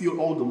fulfill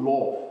all the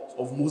law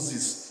of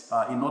Moses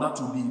in order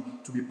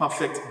to be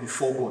perfect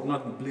before God,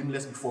 not be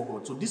blameless before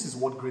God. So this is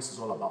what grace is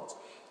all about.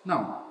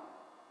 Now,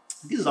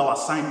 this is our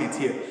assignment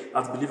here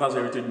at Believers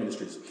Heritage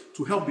Ministries,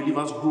 to help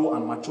believers grow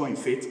and mature in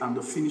faith and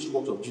the finished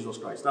works of Jesus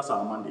Christ. That's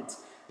our mandate.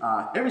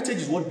 Heritage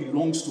is what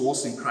belongs to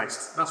us in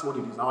Christ. That's what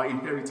it is, our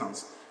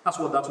inheritance. That's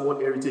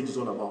what heritage is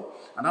all about.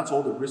 And that's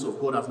all the grace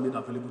of God has made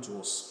available to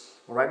us.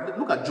 All right,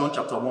 look at John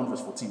chapter 1, verse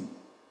 14.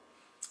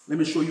 Let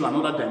me show you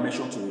another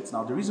dimension to it.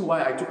 Now, the reason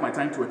why I took my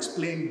time to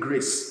explain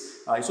grace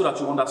so that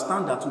you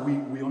understand that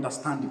we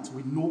understand it.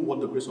 We know what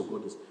the grace of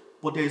God is.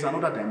 But there is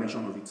another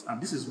dimension of it.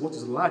 And this is what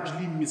is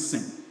largely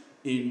missing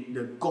in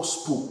the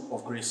gospel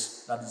of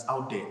grace that is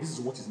out there. This is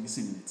what is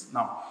missing in it.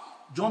 Now,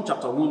 John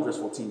chapter 1 verse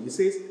 14, it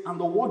says, "And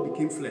the word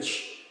became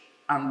flesh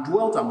and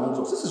dwelt amongst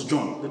us." This is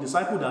John, the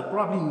disciple that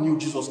probably knew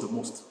Jesus the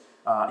most.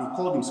 He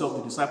called himself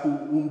the disciple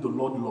whom the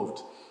Lord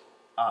loved.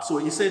 So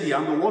he said here,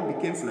 "And the word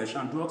became flesh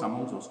and dwelt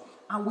amongst us,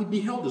 and we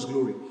beheld his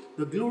glory,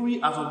 the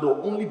glory as of the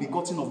only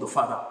begotten of the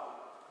Father."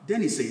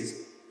 Then he says,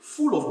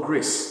 "Full of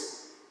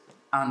grace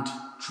and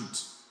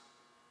truth."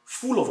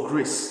 Full of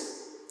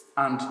grace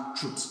and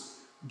truth.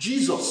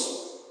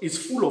 Jesus is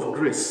full of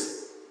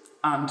grace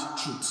and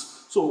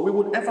truth. So we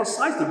would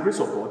emphasize the grace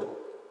of God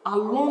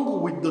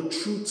along with the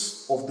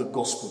truth of the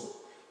gospel.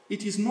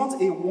 It is not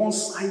a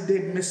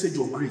one-sided message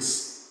of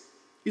grace.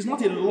 It's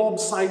not a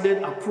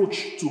lopsided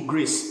approach to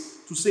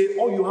grace to say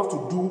all you have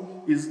to do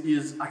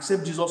is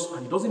accept Jesus,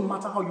 and it doesn't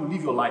matter how you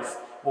live your life,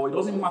 or it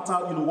doesn't matter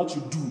what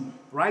you do,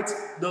 right?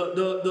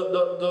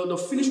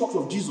 The finished work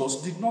of Jesus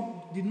did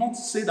not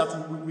say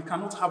that we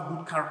cannot have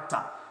good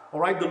character. All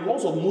right, the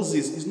laws of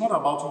Moses is not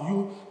about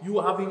you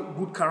having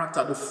good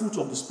character, the fruit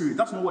of the Spirit.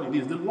 That's not what it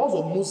is. The laws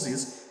of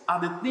Moses are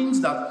the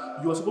things that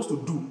you are supposed to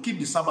do. Keep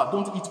the Sabbath,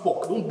 don't eat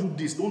pork, don't do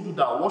this, don't do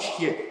that, wash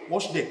here,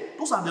 wash there.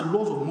 Those are the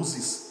laws of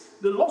Moses.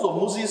 The laws of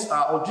Moses,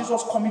 or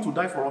Jesus coming to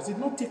die for us, did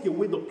not take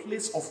away the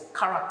place of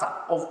character,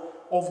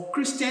 of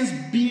Christians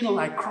being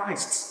like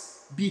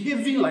Christ,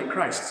 behaving like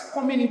Christ,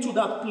 coming into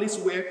that place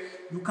where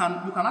you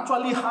can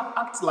actually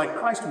act like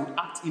Christ would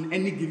act in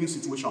any given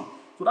situation.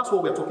 So that's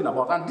what we're talking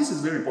about. And this is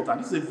very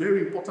important. This is a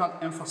very important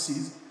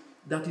emphasis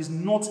that is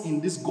not in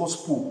this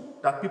gospel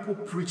that people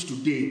preach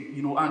today,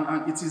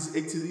 and it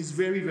is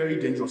very, very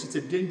dangerous. It's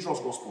a dangerous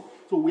gospel.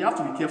 So we have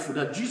to be careful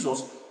that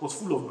Jesus was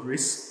full of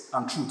grace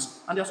and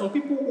truth. And there are some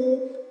people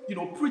who,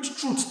 preach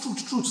truth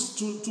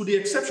to the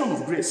exception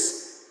of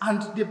grace.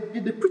 And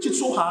they preach it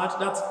so hard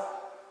that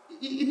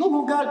it no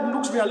longer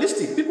looks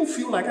realistic. People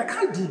feel like, I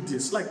can't do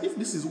this, like if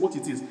this is what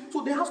it is.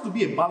 So there has to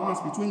be a balance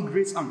between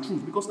grace and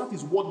truth, because that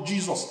is what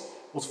Jesus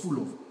was full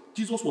of.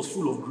 Jesus was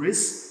full of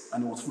grace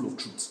and he was full of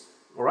truth.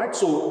 All right,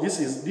 so this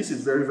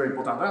is very, very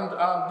important, and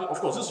of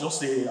course this is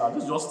just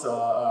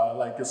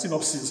like a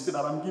synopsis that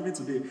I'm giving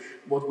today.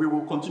 But we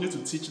will continue to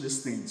teach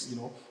these things.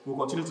 We'll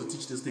continue to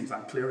teach these things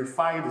and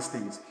clarify these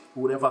things.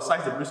 We will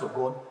emphasize the grace of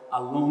God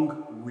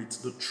along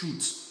with the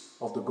truth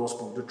of the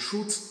gospel. The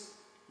truth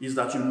is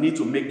that you need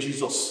to make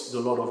Jesus the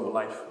Lord of your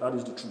life. That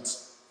is the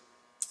truth.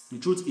 The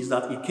truth is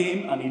that he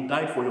came and he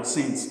died for your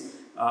sins,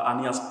 and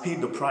he has paid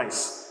the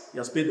price. He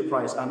has paid the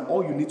price, and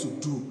all you need to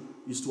do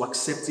is to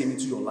accept him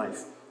into your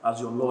life as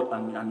your Lord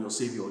and your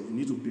Savior. You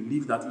need to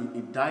believe that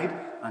he died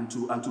and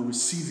to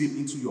receive him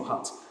into your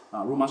heart.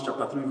 Romans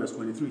chapter 3 verse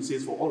 23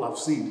 says, "For all have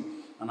sinned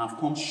and have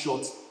come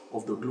short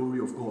of the glory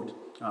of God."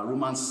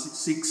 Romans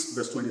 6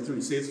 verse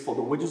 23 says, "For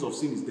the wages of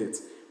sin is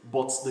death,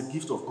 but the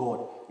gift of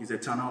God is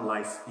eternal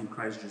life in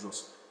Christ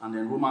Jesus." And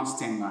then Romans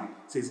 10:9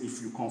 says,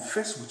 "If you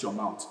confess with your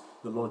mouth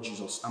the Lord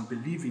Jesus and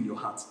believe in your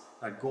heart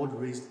that God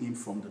raised him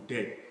from the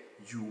dead,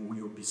 you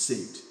will be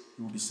saved."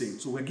 You will be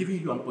saved. So we're giving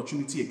you an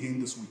opportunity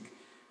again this week.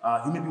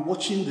 You may be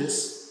watching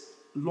this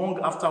long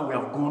after we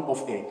have gone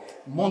off air,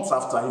 months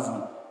after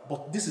even,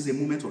 but this is a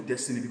moment of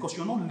destiny, because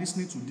you're not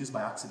listening to this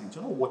by accident.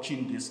 You're not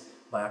watching this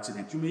by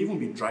accident. You may even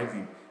be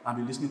driving and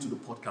be listening to the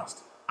podcast.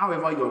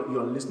 However,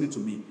 you're listening to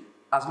me.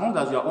 As long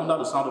as you're under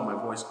the sound of my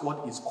voice,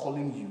 God is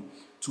calling you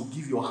to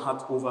give your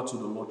heart over to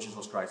the Lord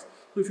Jesus Christ.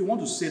 So if you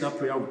want to say that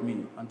prayer with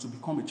me and to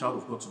become a child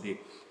of God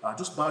today,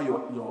 just bow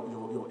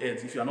your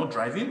heads. If you are not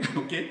driving,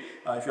 okay?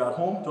 If you're at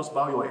home, just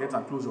bow your head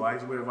and close your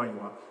eyes wherever you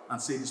are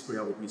and say this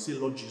prayer with me. Say,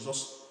 "Lord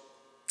Jesus,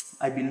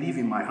 I believe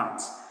in my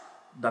heart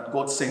that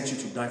God sent you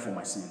to die for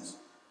my sins.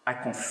 I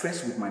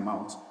confess with my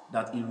mouth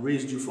that he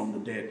raised you from the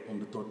dead on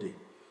the third day.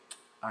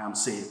 I am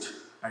saved.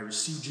 I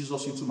receive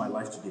Jesus into my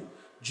life today.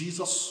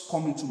 Jesus,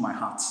 come into my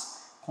heart.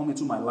 Come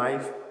into my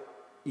life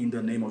in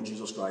the name of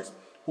Jesus Christ.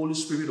 Holy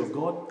Spirit of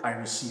God, I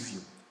receive you."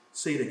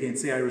 Say it again.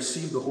 Say, "I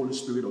receive the Holy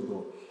Spirit of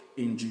God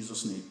in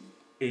Jesus' name."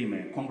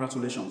 Amen.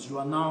 Congratulations. You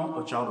are now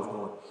a child of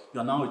God.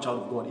 You are now a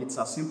child of God. It's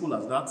as simple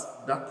as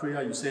that. That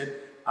prayer you said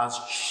has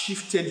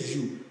shifted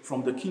you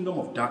from the kingdom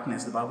of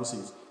darkness, the Bible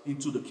says,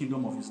 into the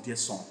kingdom of his dear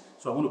son.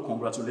 So I want to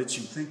congratulate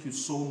you. Thank you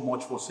so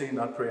much for saying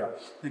that prayer.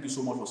 Thank you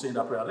so much for saying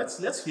that prayer.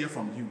 Let's hear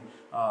from you.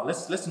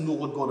 Let's know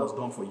what God has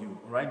done for you.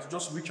 All right,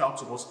 just reach out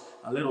to us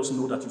and let us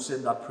know that you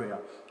said that prayer.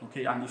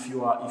 Okay, and if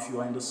you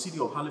are in the city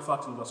of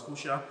Halifax, Nova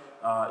Scotia,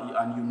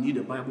 and you need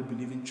a Bible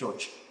believing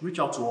church, reach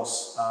out to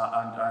us,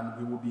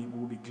 and we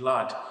will be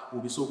glad.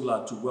 We'll be so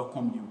glad to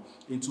welcome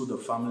you into the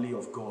family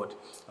of God.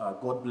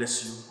 God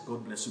bless you.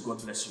 God bless you.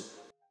 God bless you.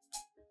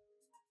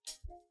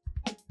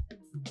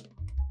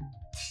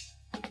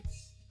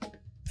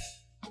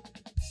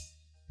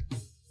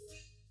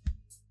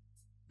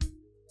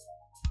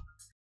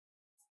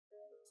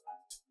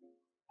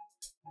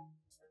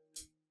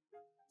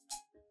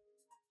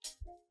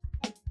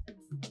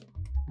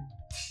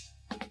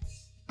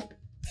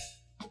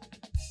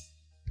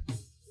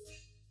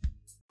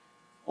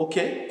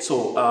 Okay,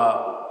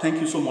 so thank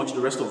you so much,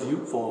 the rest of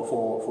you,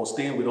 for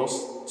staying with us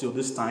till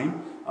this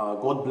time.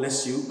 God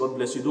bless you. God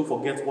bless you. Don't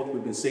forget what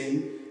we've been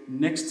saying.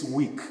 Next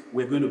week,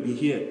 we're going to be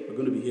here. We're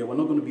going to be here. We're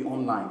not going to be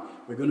online.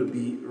 We're going to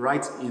be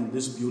right in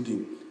this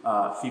building,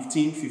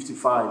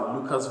 1555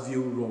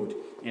 Lucasville Road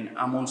in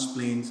Hammonds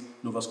Plains,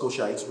 Nova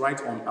Scotia. It's right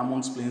on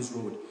Hammonds Plains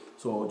Road.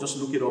 So just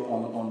look it up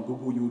on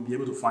Google. You will be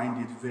able to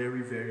find it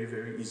very, very,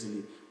 very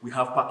easily. We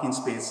have parking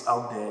space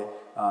out there.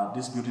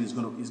 This building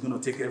is going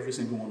to take every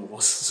single one of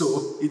us.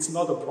 So it's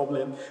not a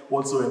problem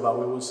whatsoever.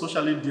 We will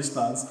socially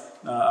distance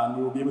and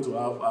we will be able to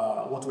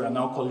have what we are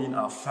now calling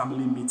our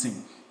family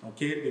meeting.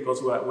 Okay,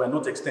 because we're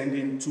not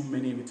extending too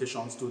many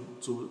invitations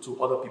to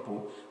other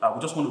people.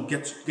 We just want to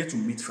get to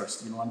meet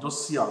first, and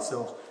just see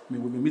ourselves. I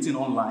mean, we've been meeting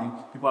online.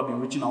 People have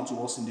been reaching out to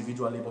us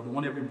individually, but we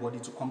want everybody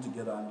to come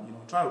together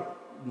and try to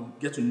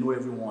get to know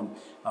everyone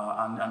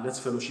and let's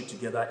fellowship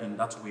together in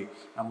that way.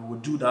 And we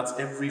will do that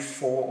every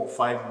 4 or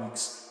 5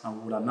 weeks, and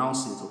we will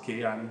announce it.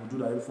 Okay, and we will do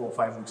that every 4 or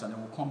 5 weeks, and then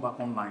we'll come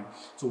back online.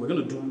 So we're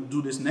going to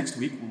do this next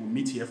week. We will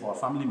meet here for our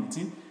family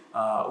meeting.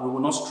 We will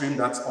not stream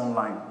that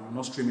online. We will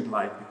not stream it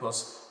live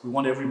because we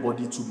want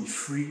everybody to be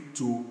free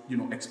to,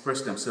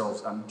 express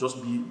themselves and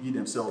just be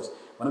themselves.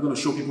 We're not going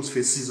to show people's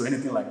faces or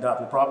anything like that.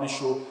 We'll probably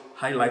show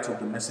highlights of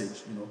the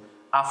message,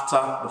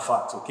 after the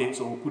fact. Okay,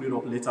 so we'll put it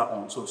up later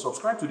on. So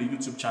subscribe to the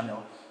YouTube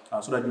channel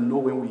so that you know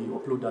when we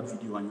upload that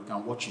video and you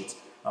can watch it.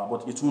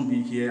 But it won't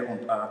be here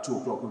on 2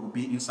 o'clock. We will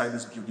be inside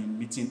this building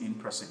meeting in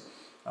person.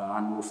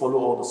 And we'll follow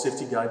all the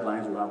safety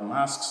guidelines. We'll have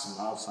masks,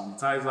 we'll have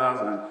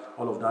sanitizers, and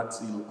all of that,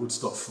 good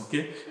stuff.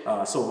 Okay,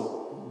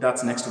 so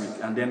that's next week,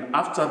 and then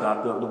after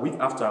that, the week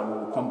after, we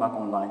will come back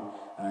online,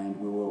 and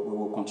we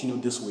will continue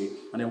this way,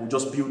 and then we'll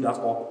just build that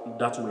up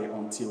that way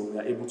until we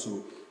are able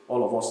to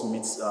all of us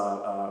meet,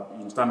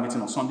 start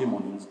meeting on Sunday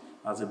mornings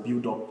as a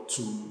build-up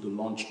to the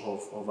launch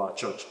of our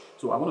church.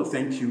 So I want to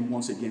thank you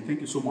once again. Thank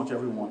you so much,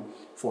 everyone,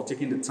 for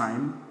taking the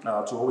time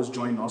to always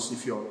join us.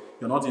 If you're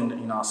not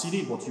in our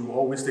city, but you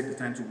always take the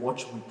time to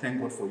watch, we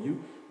thank God for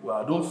you.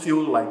 Don't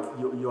feel like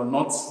you're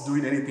not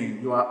doing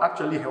anything. You are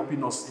actually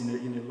helping us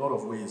in a lot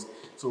of ways.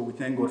 So we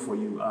thank God for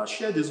you.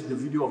 Share the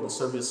video of the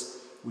service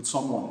with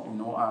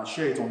someone,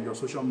 share it on your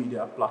social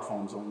media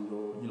platforms, on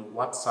your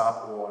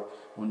WhatsApp or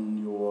on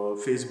your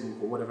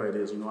Facebook or whatever it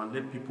is, and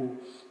let people,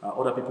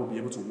 other people be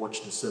able to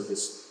watch the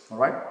service. All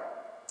right.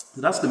 So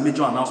that's the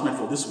major announcement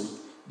for this week.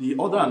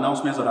 The other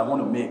announcements that I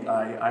want to make,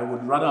 I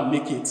would rather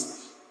make it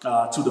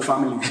to the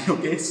family.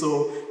 Okay.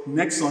 So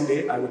next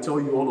Sunday, I will tell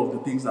you all of the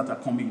things that are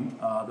coming,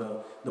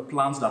 the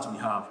plans that we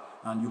have,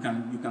 and you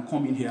can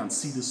come in here and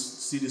see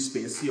this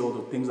space, see all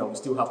the things that we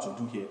still have to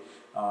do here.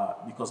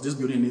 Because this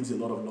building needs a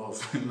lot of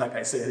love. Like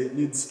I said, it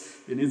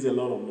needs a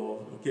lot of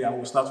love. Okay, I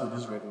will start with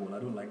this red wall. I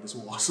don't like this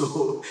wall,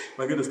 so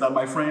we're going to start.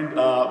 My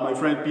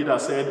friend Peter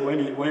said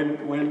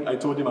when I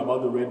told him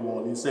about the red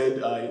wall, he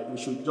said we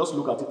should just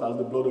look at it as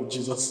the blood of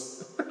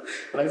Jesus.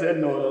 But I said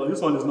no,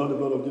 this one is not the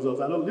blood of Jesus.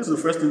 This is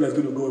the first thing that's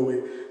going to go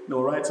away.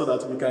 No, right? So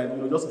that we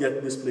can just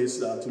get this place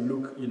to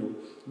look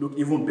look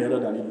even better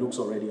than it looks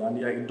already, and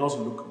it does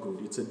look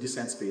good. It's a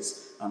decent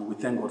space, and we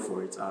thank God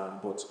for it.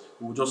 But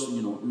we'll just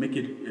make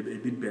it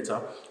a bit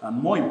better, and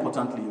more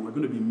importantly, we're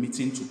going to be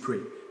meeting to pray.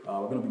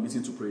 We're going to be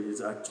meeting to pray.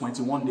 It's a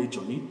 21-day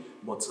journey,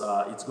 but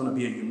it's going to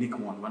be a unique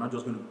one. We're not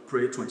just going to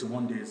pray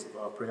 21 days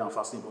prayer and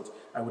fasting, but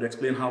I would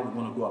explain how we're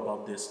going to go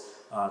about this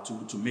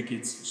to make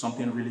it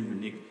something really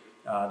unique.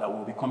 That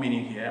will be coming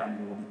in here and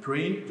we will be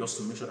praying just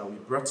to make sure that we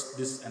brought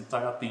this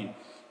entire thing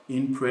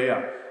in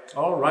prayer.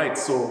 All right,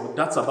 so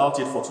that's about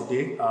it for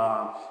today.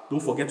 Don't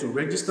forget to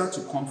register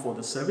to come for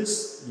the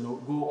service.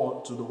 Go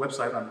on to the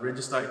website and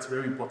register. It's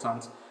very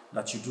important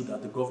that you do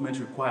that. The government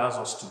requires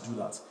us to do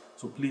that.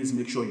 So please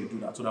make sure you do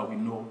that so that we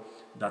know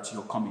that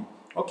you're coming.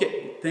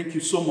 Okay, thank you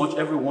so much,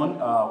 everyone.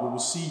 We will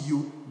see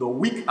you the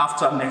week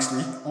after next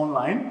week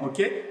online,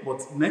 okay?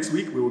 But next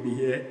week, we will be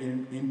here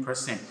in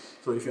person.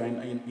 So if you're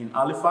in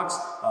Halifax,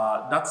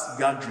 that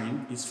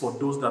gathering is for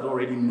those that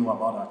already know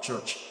about our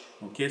church,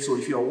 okay? So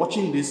if you're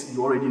watching this,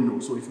 you already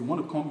know. So if you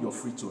want to come, you're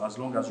free to, as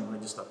long as you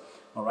register,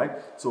 all right?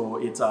 So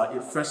it's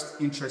a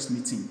first interest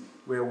meeting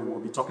where we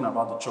will be talking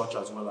about the church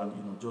as well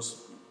and,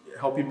 just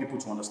helping people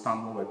to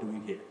understand what we're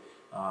doing here.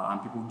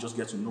 And people just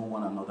get to know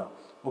one another.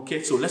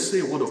 Okay, so let's say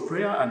a word of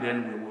prayer and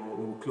then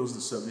we will close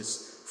the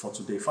service for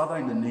today. Father,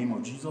 in the name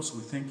of Jesus,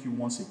 we thank you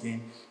once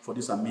again for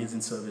this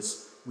amazing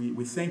service.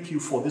 We thank you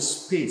for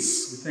this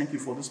space. We thank you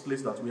for this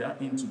place that we are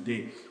in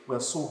today. We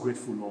are so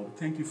grateful, Lord.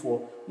 Thank you for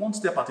one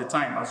step at a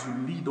time as you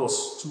lead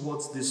us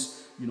towards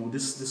this,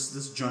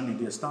 this journey,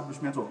 the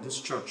establishment of this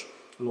church.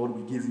 Lord,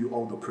 we give you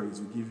all the praise.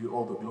 We give you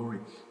all the glory.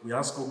 We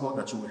ask, oh God,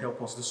 that you will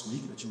help us this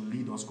week, that you will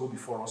lead us, go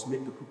before us,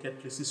 make the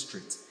crooked places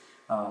straight.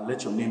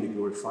 Let your name be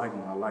glorified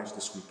in our lives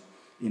this week.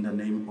 In the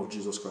name of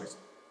Jesus Christ.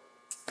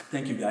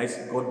 Thank you, guys.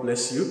 God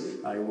bless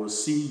you. I will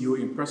see you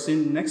in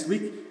person next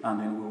week, and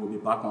then we will be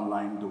back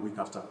online the week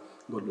after.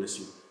 God bless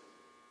you.